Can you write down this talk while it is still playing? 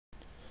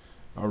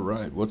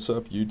Alright, what's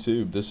up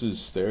YouTube? This is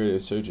Stereo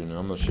Surgeon and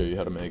I'm going to show you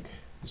how to make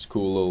this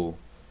cool little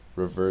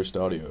reversed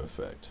audio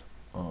effect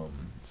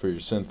for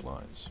your synth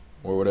lines,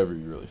 or whatever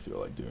you really feel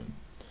like doing.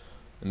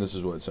 And this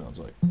is what it sounds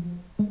like.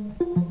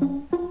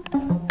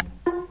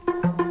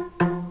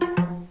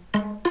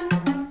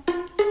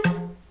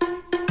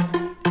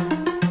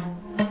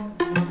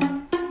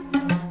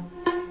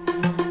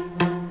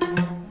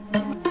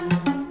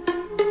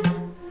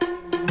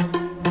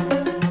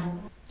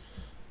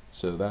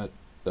 So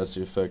that's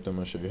the effect I'm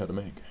going to show you how to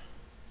make.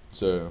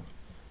 So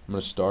I'm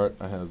going to start.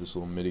 I have this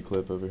little Midi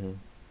clip over here.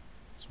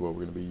 That's what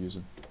we're going to be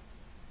using.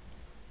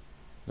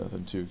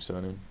 Nothing too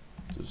exciting.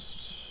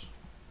 Just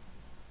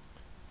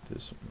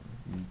this,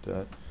 mute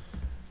that.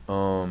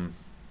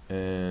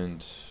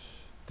 And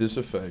this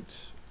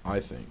effect, I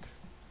think,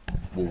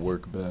 will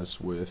work best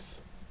with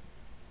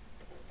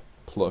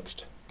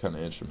plucked kind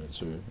of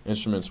instruments, or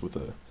instruments with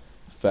a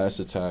fast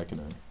attack and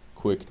a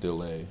quick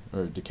delay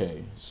or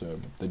decay, so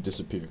they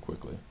disappear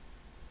quickly.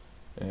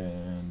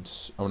 And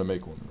I'm gonna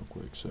make one real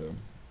quick. So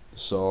the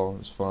saw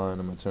is fine.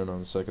 I'm gonna turn on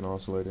the second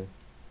oscillator,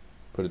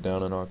 put it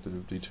down an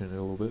octave, detune it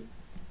a little bit.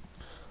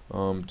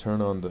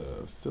 Turn on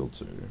the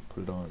filter,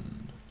 put it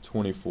on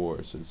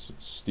 24, so it's a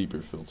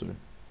steeper filter.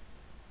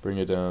 Bring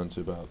it down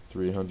to about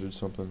 300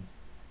 something.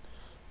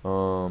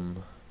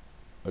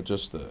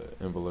 Adjust the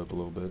envelope a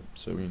little bit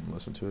so we can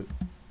listen to it.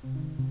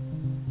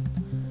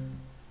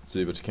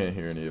 See, but you can't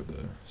hear any of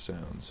the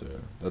sound,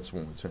 so that's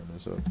when we turn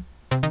this up.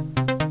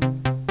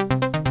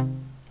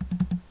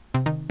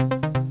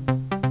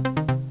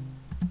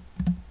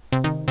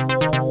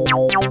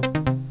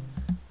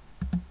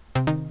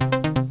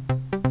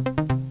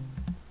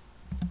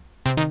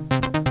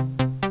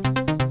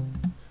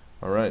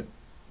 Alright,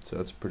 so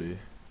that's pretty.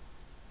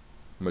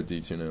 I'm going to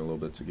detune it a little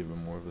bit to give it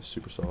more of a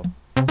super soft.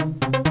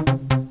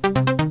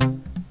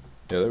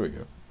 Yeah, there we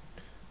go.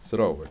 So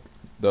that'll work.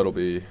 That'll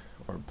be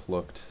our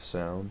plucked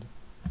sound.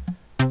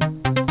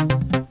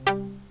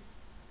 And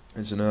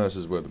so now this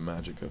is where the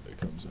magic of it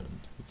comes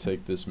in. You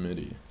take this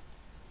MIDI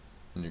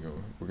and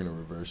we're gonna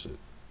reverse it.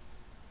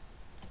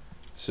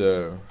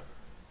 So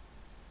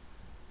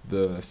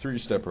the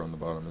three-stepper on the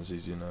bottom is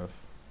easy enough.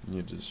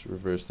 You just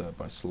reverse that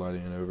by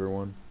sliding it over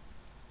one.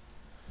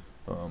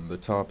 The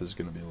top is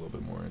gonna be a little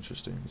bit more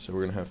interesting. So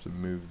we're gonna have to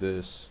move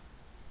this.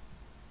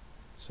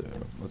 So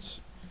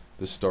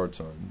this starts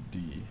on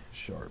D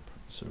sharp.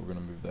 So we're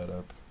gonna move that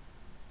up.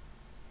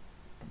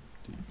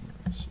 D,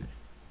 let's see.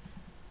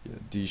 Yeah,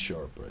 D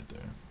sharp right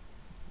there.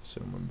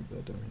 So I'm gonna move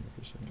that down here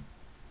for a second.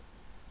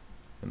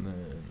 And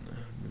then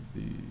move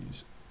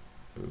these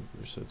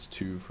over. So that's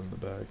 2 from the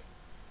back.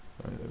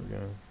 Alright, there we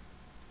go.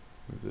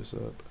 Move this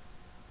up.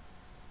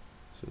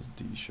 So it's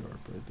D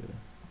sharp right there.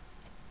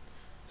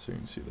 So you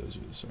can see those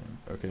are the same.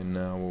 Okay,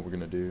 now what we're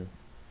gonna do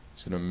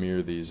is gonna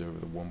mirror these over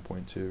the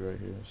 1.2 right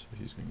here. So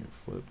he's gonna get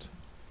flipped.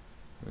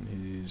 And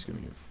he's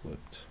gonna get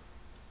flipped.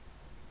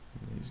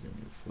 And he's gonna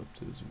get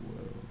flipped as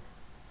well.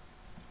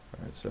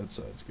 Alright, so that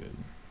side's good.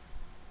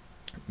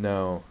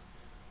 Now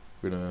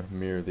we're gonna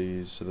mirror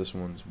these. So this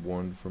one's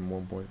 1 from 1.4,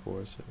 so we're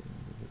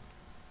gonna move it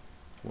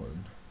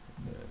 1,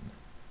 and then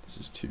this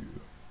is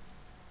 2,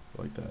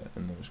 like that,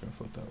 and then we're just gonna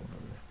flip that one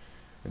over.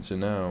 And so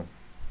now,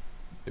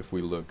 if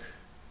we look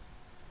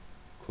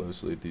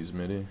closely at these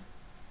MIDI,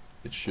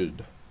 it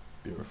should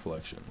be a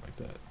reflection like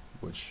that,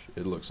 which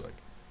it looks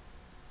like.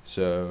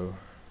 So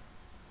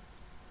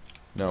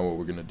now what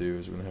we're gonna do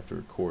is we're gonna have to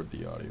record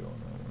the audio on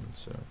that one.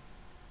 So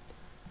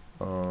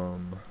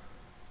I'm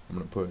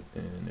gonna put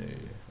in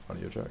a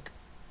audio jack,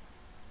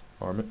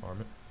 arm it,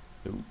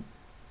 ooh.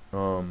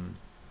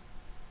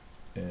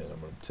 And I'm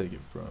gonna take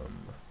it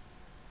from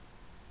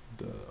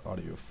the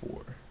audio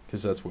 4,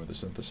 because that's where the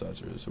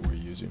synthesizer is that we're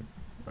using.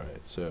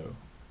 Alright, so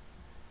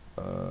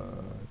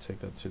take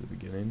that to the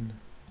beginning.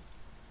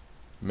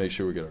 Make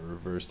sure we get a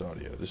reversed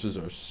audio. This is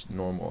our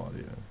normal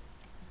audio,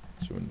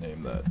 so we'll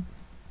name that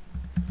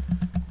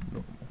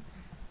normal.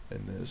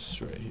 And this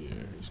right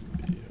here is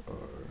gonna be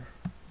our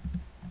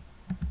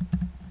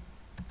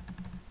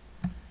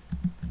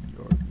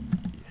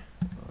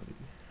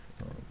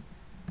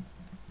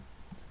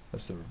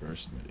that's the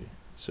reversed MIDI.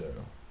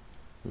 So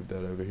move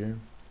that over here.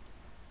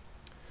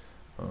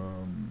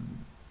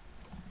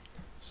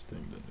 This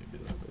thing doesn't need to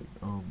be that big.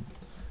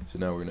 So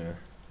now we're gonna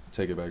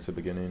take it back to the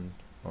beginning.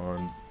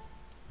 Arm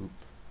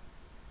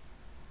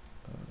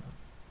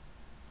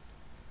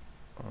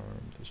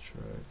this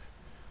track.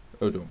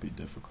 Oh, don't be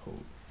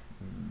difficult.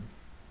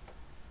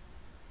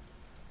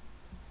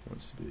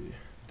 Wants to be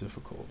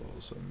difficult all of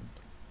a sudden.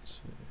 Let's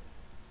see.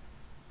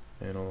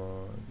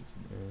 Analog,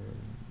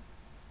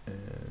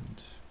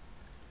 and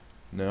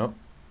now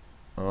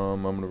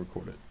I'm gonna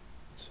record it.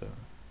 So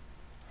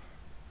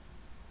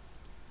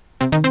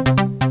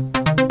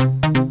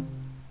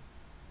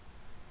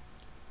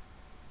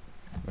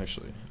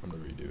actually, I'm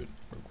gonna redo it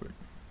real quick.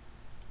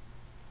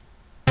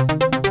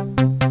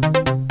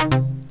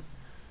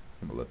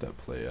 I'm gonna let that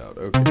play out.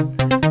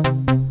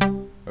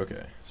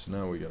 Okay, so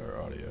now we got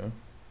our audio.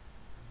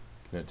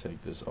 Gonna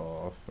take this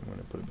off. I'm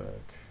gonna put it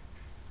back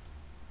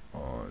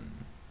on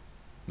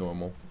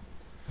normal.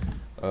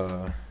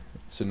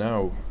 So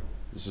now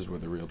this is where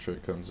the real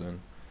trick comes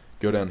in.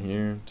 Go down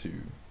here to,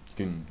 you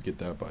can get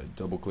that by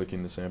double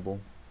clicking the sample,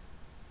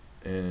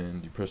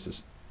 and you press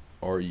this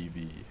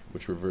REV,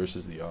 which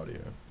reverses the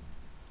audio.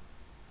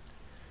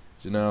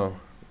 So now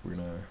we're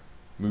gonna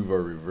move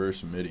our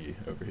reverse MIDI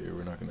over here.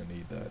 We're not gonna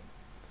need that.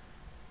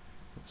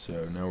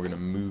 So now we're gonna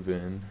move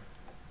in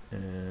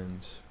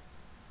and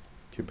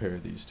compare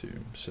these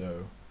two.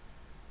 So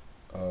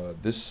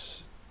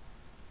this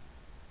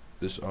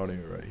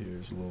audio right here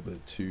is a little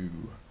bit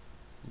too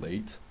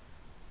late,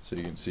 so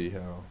you can see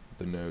how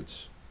the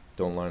notes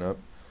don't line up.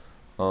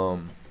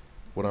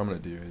 What I'm gonna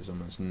do is I'm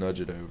gonna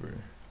nudge it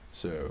over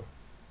so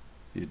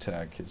the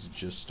attack has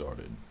just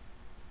started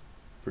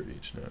for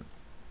each note.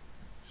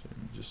 So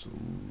just a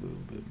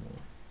little bit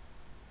more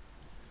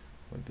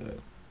like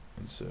that.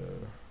 And so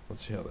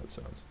let's see how that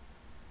sounds.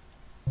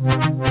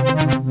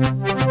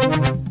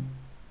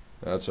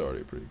 That's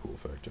already a pretty cool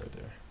effect right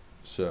there.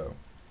 So,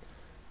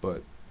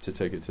 but to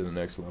take it to the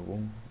next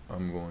level,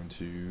 I'm going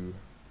to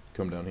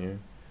come down here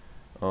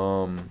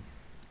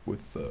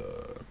with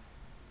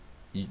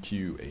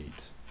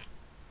EQ8.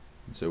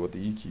 And so what the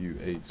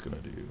EQ8 is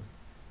going to do,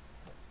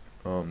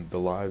 the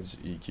Live's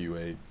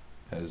EQ8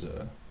 has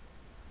a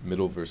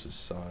middle versus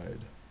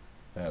side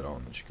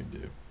add-on that you can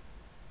do.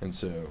 And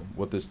so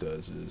what this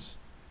does is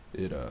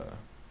it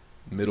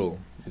middle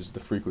is the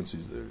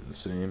frequencies that are the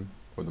same,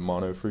 or the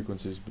mono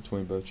frequencies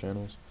between both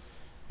channels,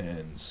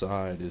 and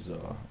side is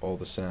all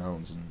the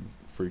sounds and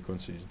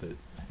frequencies that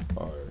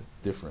are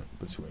different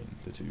between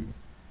the two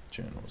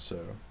channels.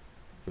 So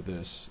for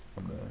this,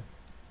 I'm gonna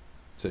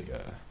take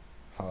a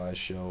high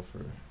shelf,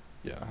 and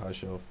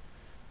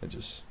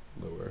just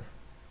lower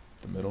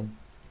the middle,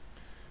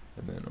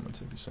 and then I'm gonna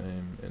take the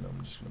same and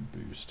I'm just gonna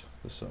boost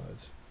the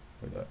sides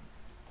like that.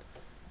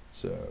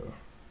 So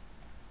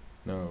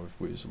now if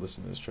we just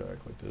listen to this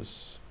track like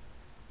this,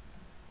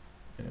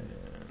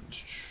 and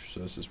so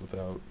this is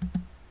without,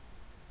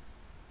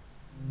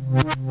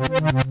 and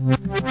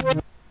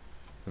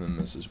then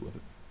this is with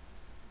it.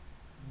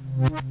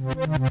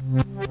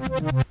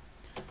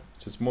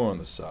 Just more on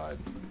the side,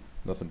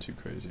 nothing too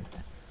crazy.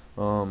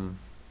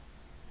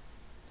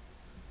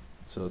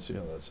 So let's see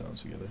how that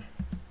sounds together.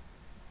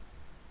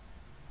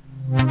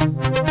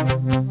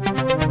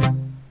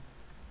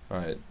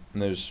 Alright,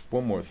 and there's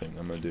one more thing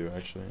I'm going to do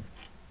actually.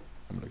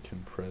 I'm going to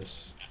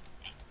compress,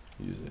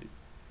 use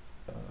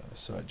a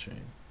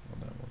sidechain on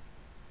that one.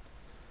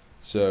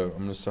 So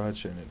I'm going to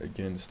sidechain it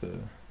against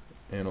the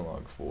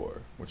analog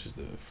 4, which is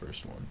the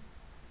first one.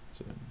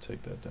 So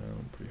take that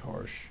down pretty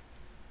harsh,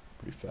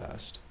 pretty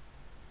fast.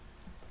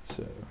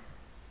 So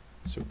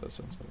let's see what that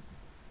sounds like.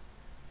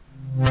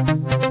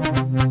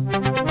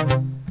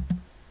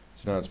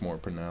 So now it's more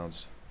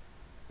pronounced.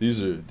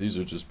 These are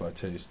just by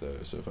taste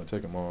though, so if I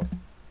take them off,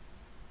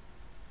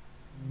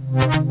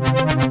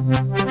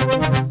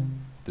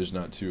 there's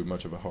not too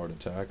much of a hard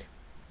attack.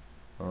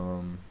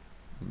 Let me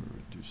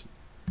reduce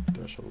the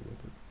threshold a little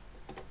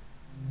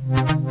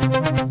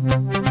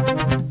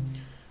bit.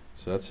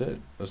 So that's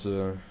it. That's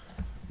a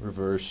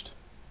reversed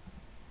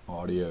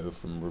audio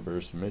from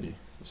reversed MIDI.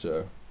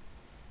 So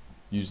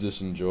use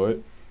this, enjoy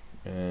it,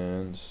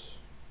 and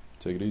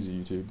take it easy,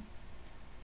 YouTube.